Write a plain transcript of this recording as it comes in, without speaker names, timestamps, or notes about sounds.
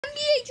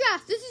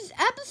draft. This is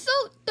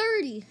episode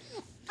 30.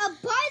 By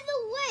the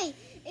way,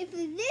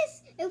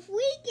 if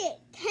we get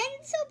 10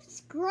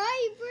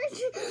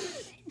 subscribers,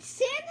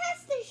 Sam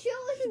has to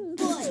show his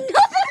butt.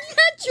 No, that's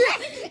not true.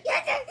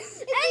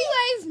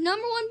 Anyways,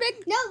 number one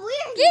pick. No,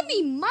 Give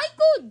me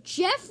Michael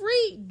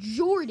Jeffrey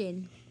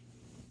Jordan.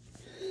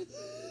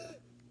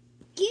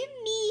 Give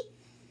me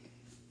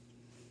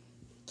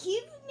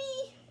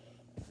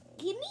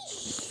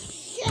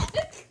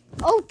Shaq.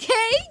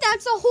 Okay,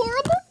 that's a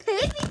horrible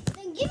pick.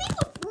 Give me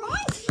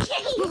LeBron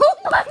James. Oh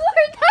my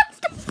word, that's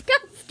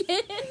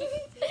disgusting.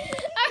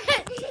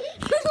 Alright,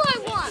 here's what I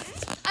want.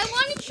 I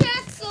want a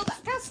track so bad.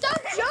 Now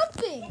stop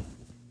jumping.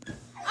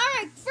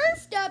 Alright,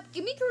 first up,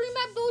 give me Kareem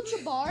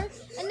Abdul-Jabbar,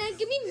 and then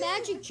give me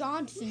Magic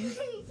Johnson.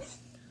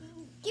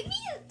 Give me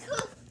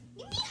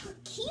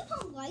Hakeem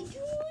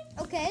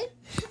Olajuwon. Okay?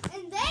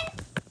 And then,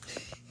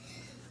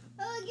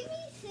 give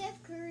me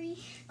Steph Curry.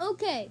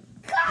 Okay.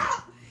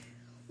 Go!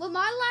 With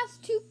my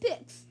last two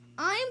picks,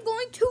 I am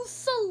going to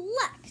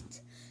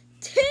select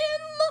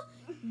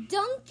Tim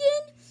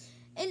Duncan,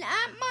 and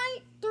at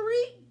my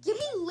 3, give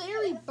me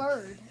Larry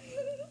Bird.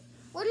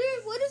 What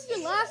is your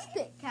last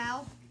pick,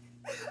 Cal?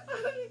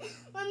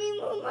 Let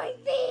me move my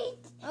feet.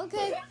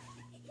 Okay.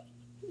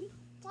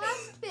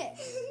 Last pick.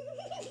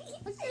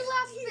 What's your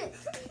last pick?